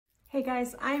Hey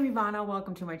guys, I am Ivana.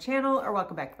 Welcome to my channel, or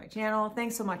welcome back to my channel.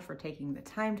 Thanks so much for taking the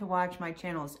time to watch. My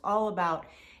channel is all about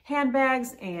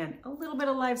handbags and a little bit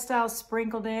of lifestyle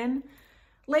sprinkled in.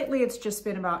 Lately, it's just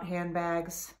been about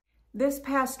handbags. This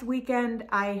past weekend,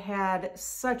 I had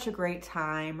such a great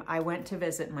time. I went to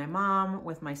visit my mom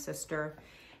with my sister,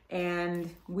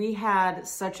 and we had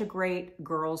such a great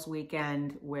girls'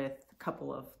 weekend with a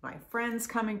couple of my friends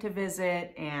coming to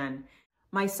visit, and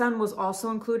my son was also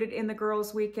included in the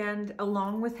girls' weekend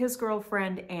along with his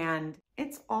girlfriend, and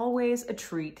it's always a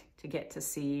treat to get to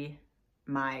see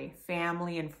my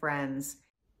family and friends.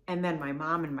 And then my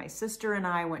mom and my sister and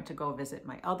I went to go visit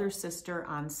my other sister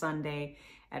on Sunday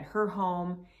at her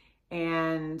home,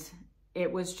 and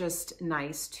it was just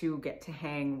nice to get to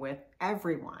hang with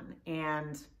everyone.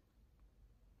 And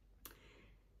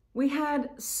we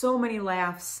had so many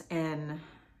laughs and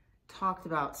talked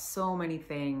about so many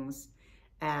things.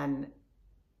 And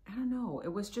I don't know,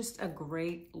 it was just a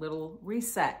great little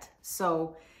reset.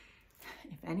 So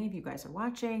if any of you guys are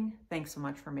watching, thanks so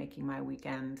much for making my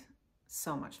weekend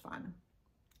so much fun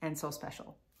and so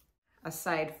special.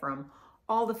 Aside from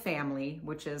all the family,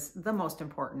 which is the most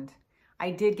important, I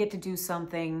did get to do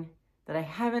something that I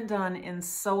haven't done in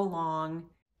so long.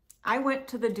 I went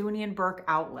to the Dooney and Bourke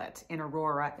outlet in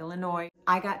Aurora, Illinois.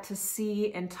 I got to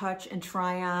see and touch and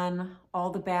try on all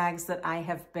the bags that I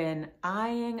have been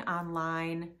eyeing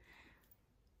online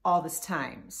all this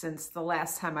time since the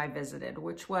last time I visited,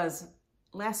 which was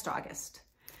last August.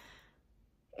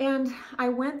 And I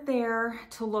went there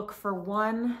to look for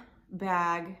one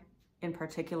bag in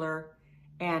particular,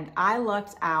 and I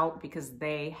lucked out because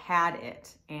they had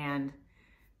it. And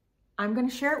I'm going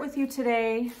to share it with you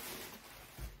today.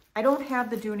 I don't have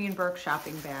the Dooney and Bourke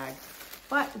shopping bag,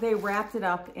 but they wrapped it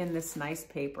up in this nice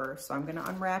paper. So I'm gonna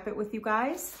unwrap it with you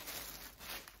guys.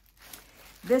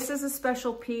 This is a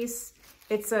special piece.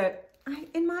 It's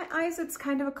in my eyes, it's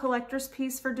kind of a collector's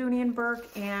piece for Dooney and Bourke.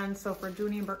 And so for a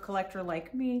Dooney and Bourke collector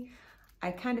like me,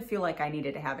 I kind of feel like I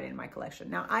needed to have it in my collection.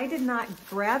 Now, I did not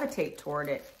gravitate toward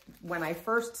it when I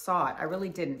first saw it. I really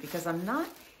didn't, because I'm not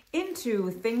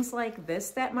into things like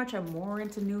this that much. I'm more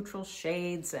into neutral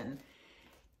shades and,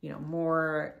 you know,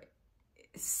 more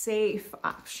safe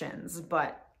options.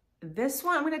 But this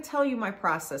one, I'm going to tell you my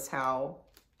process, how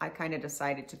I kind of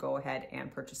decided to go ahead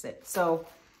and purchase it. So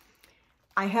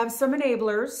I have some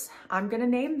enablers. I'm going to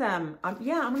name them. I'm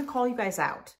going to call you guys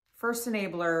out. First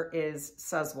enabler is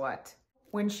Says What.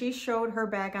 When she showed her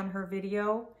bag on her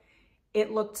video,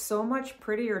 it looked so much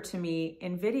prettier to me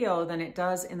in video than it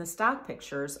does in the stock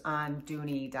pictures on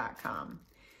dooney.com.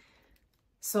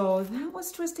 So that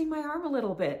was twisting my arm a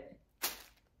little bit.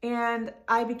 And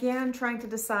I began trying to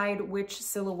decide which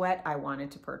silhouette I wanted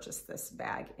to purchase this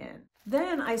bag in.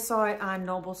 Then I saw it on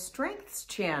Noble Strength's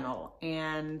channel,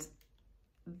 and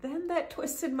then that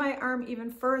twisted my arm even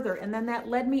further. And then that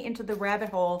led me into the rabbit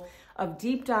hole of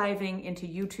deep diving into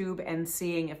YouTube and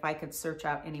seeing if I could search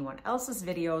out anyone else's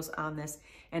videos on this.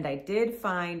 And I did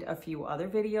find a few other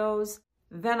videos.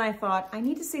 Then I thought, I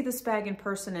need to see this bag in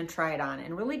person and try it on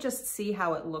and really just see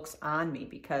how it looks on me,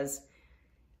 because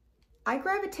I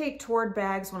gravitate toward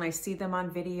bags when I see them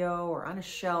on video or on a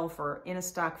shelf or in a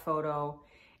stock photo.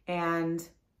 And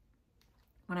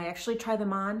when I actually try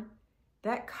them on,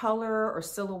 that color or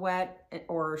silhouette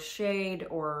or shade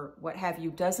or what have you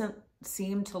doesn't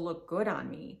seem to look good on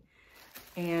me.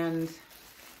 And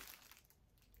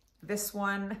this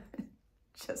one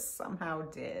just somehow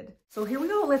did. So here we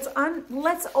go.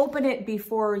 Let's open it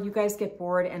before you guys get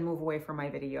bored and move away from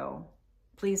my video.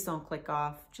 Please don't click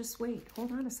off. Just wait.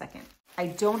 Hold on a second. I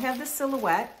don't have the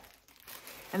silhouette,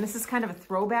 and this is kind of a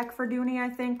throwback for Dooney, I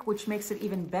think, which makes it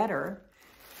even better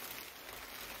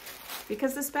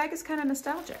because this bag is kind of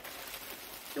nostalgic.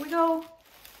 Here we go.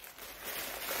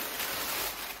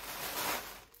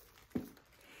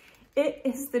 It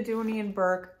is the Dooney and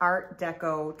Bourke Art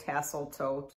Deco Tassel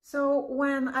Tote. So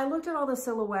when I looked at all the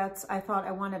silhouettes, I thought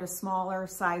I wanted a smaller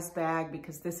size bag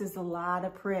because this is a lot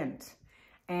of print.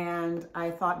 And I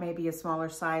thought maybe a smaller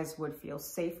size would feel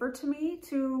safer to me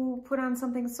to put on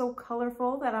something so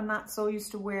colorful that I'm not so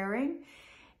used to wearing.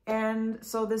 And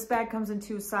so this bag comes in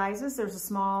two sizes. There's a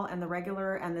small and the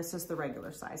regular, and this is the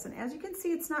regular size. And as you can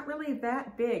see, it's not really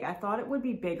that big. I thought it would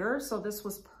be bigger, so this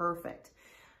was perfect.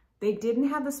 They didn't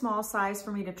have the small size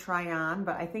for me to try on,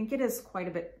 but I think it is quite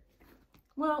a bit,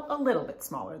 well, a little bit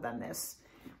smaller than this,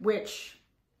 which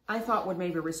I thought would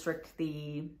maybe restrict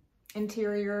the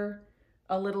interior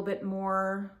a little bit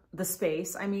more, the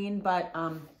space, I mean, but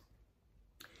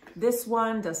this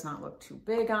one does not look too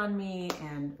big on me,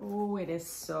 and oh, it is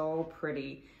so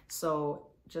pretty. So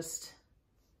just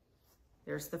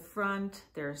There's the front,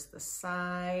 there's the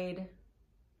side,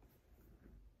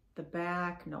 the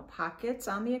back, no pockets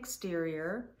on the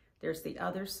exterior. There's the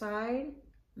other side,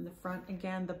 and the front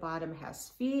again, the bottom has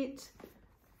feet,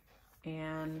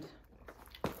 and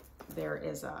there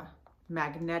is a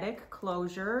magnetic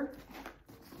closure,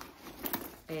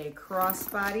 a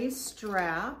crossbody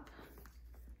strap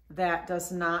that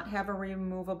does not have a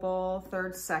removable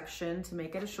third section to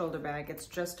make it a shoulder bag. It's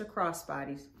just a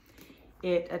crossbody.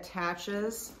 It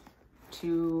attaches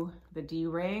to the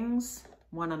D-rings,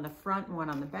 one on the front and one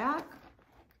on the back.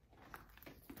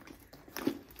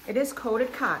 It is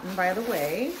coated cotton, by the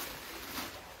way.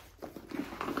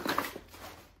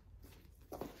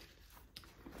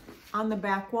 On the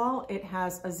back wall, it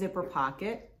has a zipper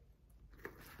pocket,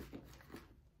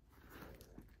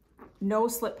 no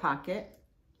slip pocket,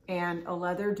 and a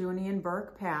leather Dooney and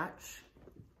Bourke patch.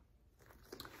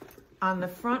 On the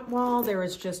front wall, there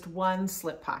is just one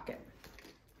slip pocket.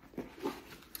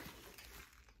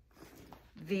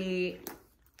 The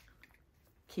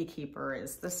key keeper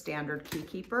is the standard key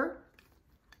keeper.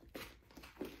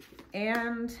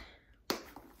 And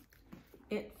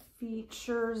it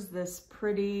features this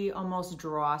pretty, almost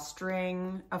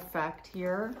drawstring effect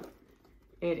here.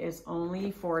 It is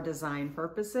only for design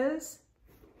purposes.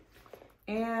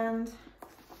 And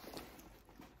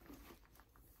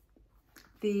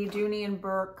the Dooney and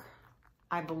Bourke,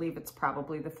 I believe it's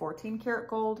probably the 14 karat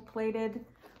gold plated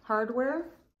hardware.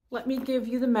 Let me give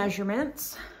you the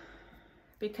measurements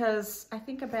because I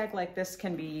think a bag like this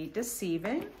can be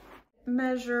deceiving. It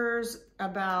measures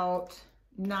about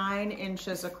 9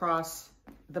 inches across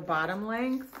the bottom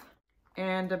length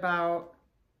and about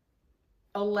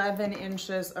 11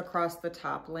 inches across the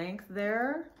top length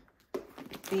there.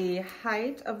 The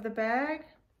height of the bag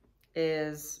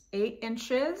is 8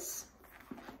 inches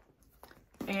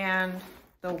and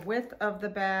the width of the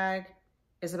bag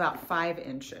is about 5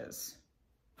 inches,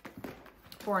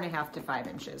 4.5 to 5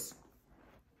 inches.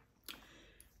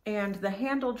 And the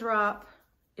handle drop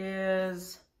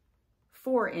is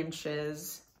 4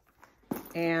 inches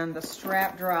and the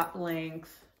strap drop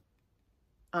length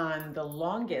on the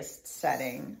longest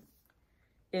setting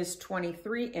is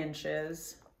 23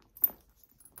 inches.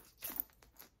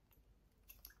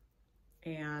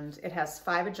 And it has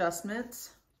 5 adjustments.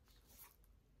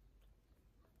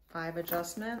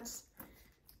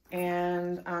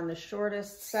 And on the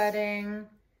shortest setting,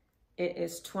 it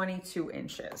is 22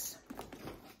 inches.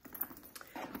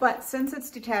 But since it's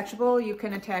detachable, you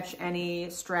can attach any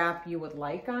strap you would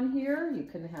like on here. You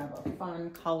can have a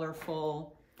fun,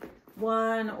 colorful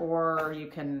one, or you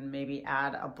can maybe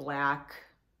add a black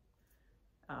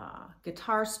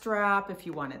guitar strap if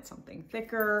you wanted something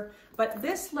thicker. But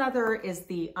this leather is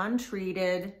the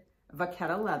untreated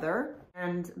Vachetta leather,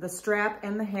 and the strap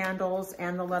and the handles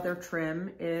and the leather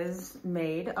trim is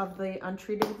made of the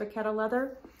untreated Vachetta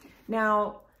leather.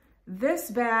 Now, this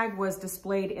bag was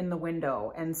displayed in the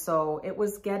window, and so it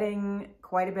was getting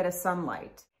quite a bit of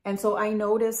sunlight. And so I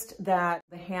noticed that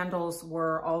the handles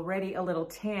were already a little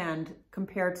tanned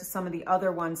compared to some of the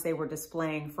other ones they were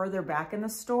displaying further back in the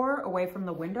store, away from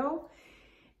the window.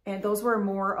 And those were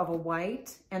more of a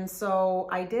white. And so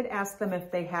I did ask them if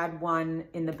they had one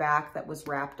in the back that was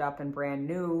wrapped up and brand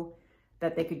new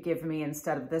that they could give me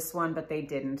instead of this one, but they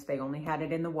didn't. They only had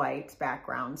it in the white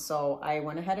background. So I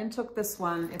went ahead and took this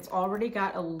one. It's already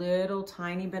got a little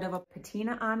tiny bit of a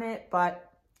patina on it,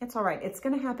 but it's all right. It's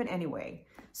gonna happen anyway.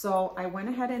 So I went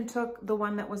ahead and took the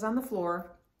one that was on the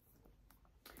floor,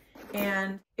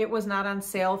 and it was not on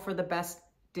sale for the best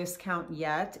discount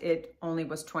yet. It only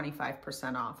was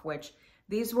 25% off, which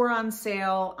these were on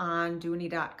sale on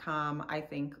dooney.com, I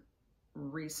think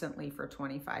recently for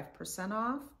 25%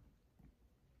 off.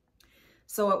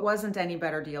 So it wasn't any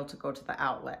better deal to go to the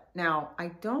outlet. Now, I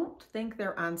don't think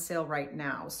they're on sale right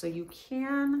now. So you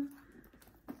can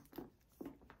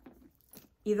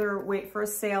either wait for a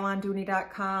sale on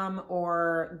dooney.com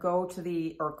or go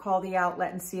to or call the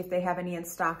outlet and see if they have any in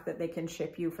stock that they can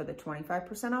ship you for the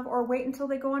 25% off, or wait until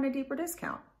they go on a deeper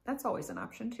discount. That's always an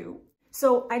option too.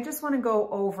 So I just want to go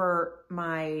over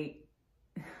my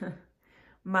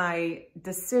my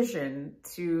decision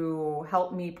to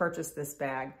help me purchase this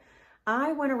bag.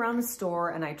 I went around the store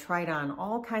and I tried on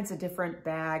all kinds of different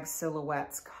bags,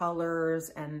 silhouettes, colors,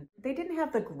 and they didn't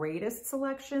have the greatest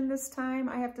selection this time,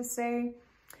 I have to say.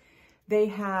 They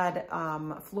had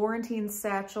Florentine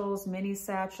satchels, mini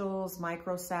satchels,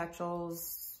 micro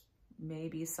satchels,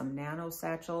 maybe some nano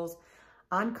satchels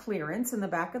on clearance in the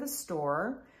back of the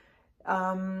store.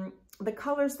 The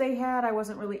colors they had, I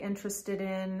wasn't really interested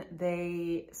in.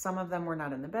 Some of them were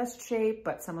not in the best shape,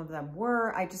 but some of them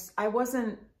were. I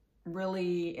wasn't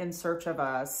really in search of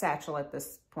a satchel at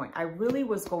this point. I really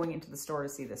was going into the store to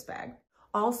see this bag.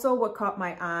 Also, what caught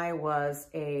my eye was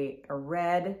a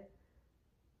red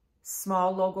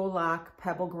small logo lock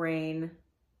pebble grain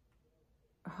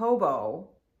hobo,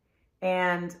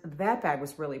 and that bag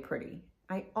was really pretty.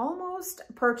 I almost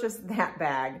purchased that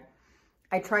bag.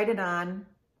 I tried it on.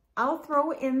 I'll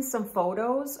throw in some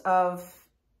photos of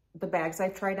the bags I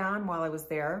tried on while I was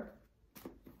there.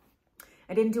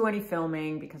 I didn't do any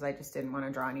filming because I just didn't want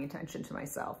to draw any attention to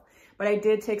myself. But I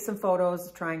did take some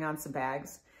photos trying on some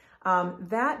bags.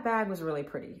 That bag was really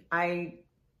pretty. I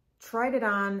tried it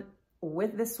on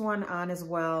with this one on as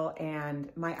well,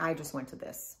 and my eye just went to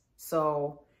this.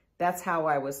 So that's how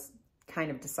I was kind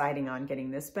of deciding on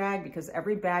getting this bag, because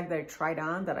every bag that I tried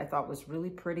on that I thought was really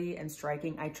pretty and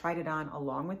striking, I tried it on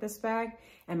along with this bag,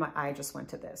 and my eye just went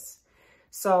to this.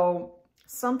 So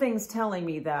something's telling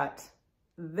me that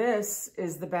this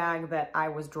is the bag that I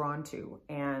was drawn to,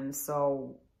 and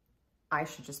so I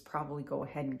should just probably go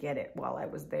ahead and get it while I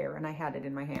was there, and I had it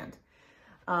in my hand.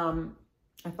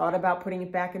 I thought about putting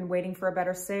it back and waiting for a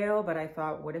better sale, but I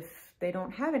thought, what if they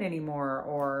don't have it anymore?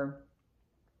 Or,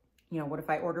 you know, what if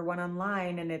I order one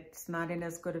online and it's not in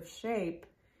as good of shape?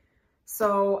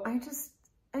 So I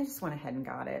just went ahead and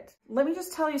got it. Let me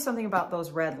just tell you something about those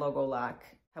red logo lock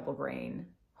pebble grain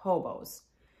hobos.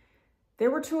 There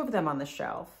were two of them on the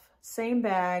shelf. Same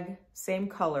bag, same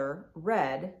color,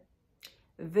 red.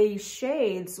 The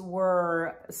shades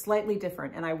were slightly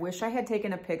different, and I wish I had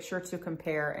taken a picture to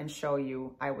compare and show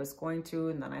you. I was going to,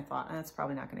 and then I thought, that's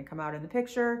probably not going to come out in the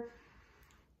picture.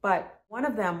 But one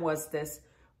of them was this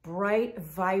bright,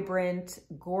 vibrant,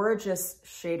 gorgeous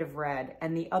shade of red,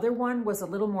 and the other one was a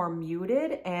little more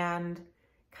muted and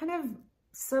kind of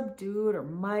subdued or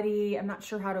muddy. I'm not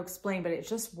sure how to explain, but it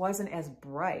just wasn't as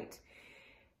bright.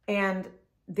 And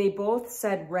they both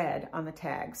said red on the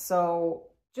tag. So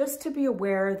just to be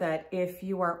aware that if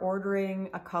you are ordering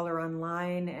a color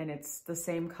online and it's the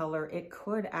same color, it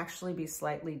could actually be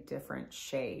slightly different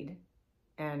shade.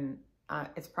 And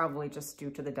it's probably just due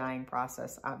to the dyeing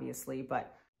process, obviously,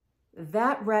 but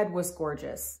that red was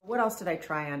gorgeous. What else did I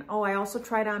try on? Oh, I also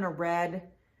tried on a red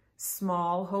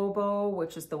small hobo,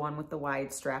 which is the one with the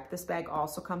wide strap. This bag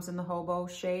also comes in the hobo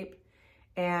shape.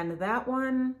 And that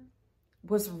one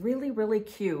was really, really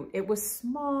cute. It was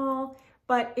small,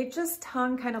 but it just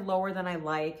hung kind of lower than I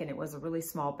like, and it was a really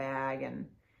small bag. And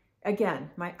again,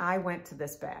 my eye went to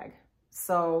this bag.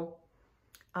 So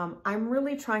I'm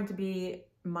really trying to be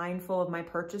mindful of my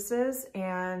purchases,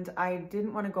 and I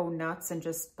didn't want to go nuts and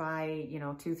just buy, you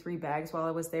know, 2-3 bags while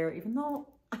I was there, even though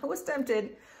I was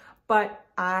tempted. But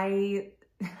I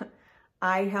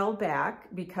held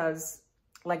back because,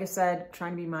 like I said,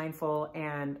 trying to be mindful,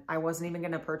 and I wasn't even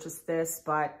going to purchase this,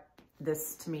 but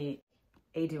this to me,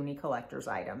 a Dooney collector's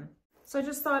item. So I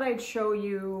just thought I'd show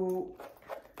you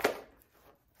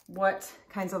what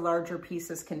kinds of larger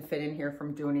pieces can fit in here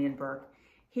from Dooney and Bourke.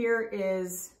 Here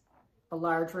is a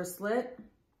large wristlet,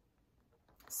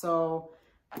 so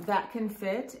that can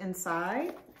fit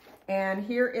inside. And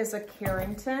here is a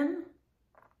Carrington.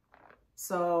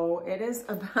 So it is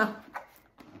about,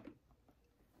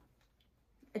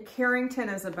 a Carrington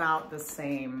is about the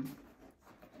same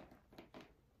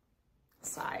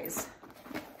size.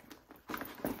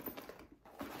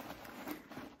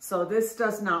 So this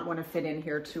does not want to fit in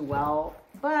here too well,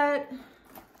 but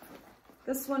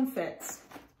this one fits.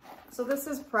 So this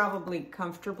is probably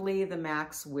comfortably the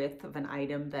max width of an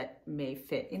item that may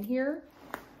fit in here.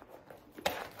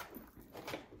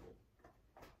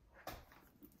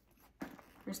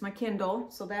 Here's my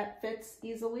Kindle, so that fits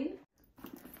easily.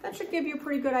 That should give you a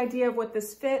pretty good idea of what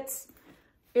this fits.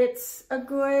 It's a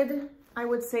good, I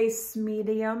would say,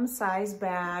 medium size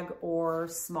bag or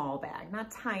small bag.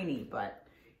 Not tiny, but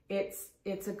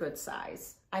it's a good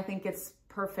size. I think it's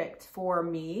perfect for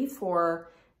me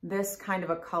for this kind of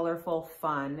a colorful,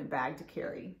 fun bag to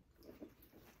carry.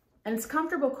 And it's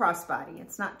comfortable crossbody.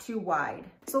 It's not too wide.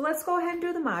 So let's go ahead and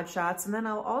do the mod shots, and then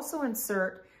I'll also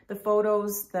insert the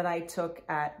photos that I took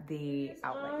at the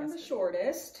outlet. On the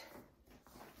shortest.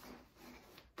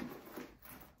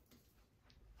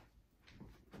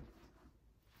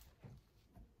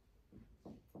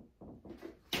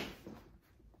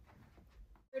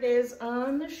 It is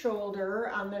on the shoulder,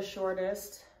 on the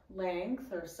shortest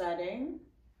length or setting.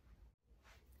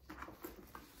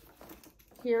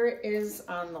 Here it is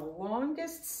on the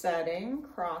longest setting,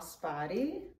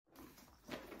 crossbody.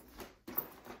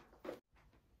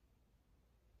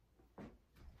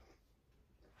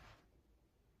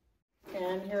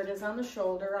 And here it is on the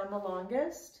shoulder on the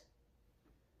longest.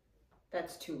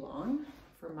 That's too long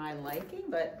for my liking,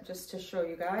 but just to show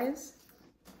you guys.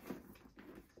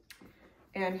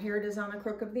 And here it is on the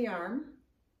crook of the arm.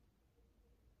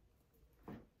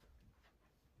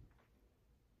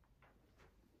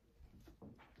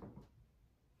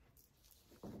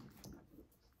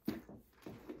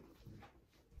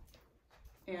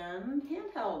 And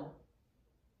handheld.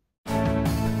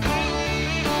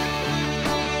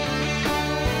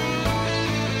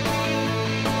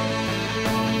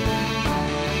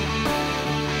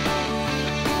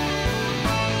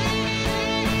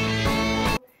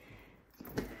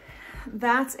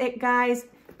 That's it, guys.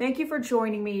 Thank you for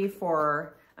joining me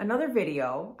for another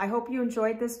video. I hope you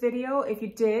enjoyed this video. If you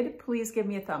did, please give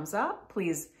me a thumbs up.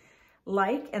 Please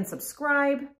like and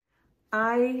subscribe.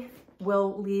 I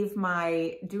will leave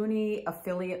my Dooney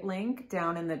affiliate link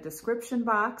down in the description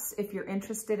box if you're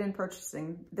interested in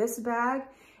purchasing this bag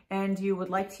and you would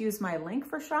like to use my link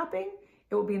for shopping.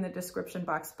 It will be in the description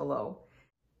box below.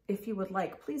 If you would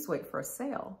like, please wait for a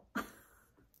sale.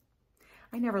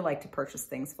 I never like to purchase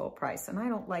things full price, and I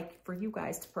don't like for you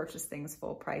guys to purchase things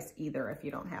full price either if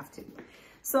you don't have to.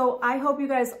 So I hope you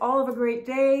guys all have a great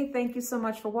day. Thank you so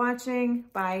much for watching.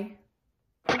 Bye.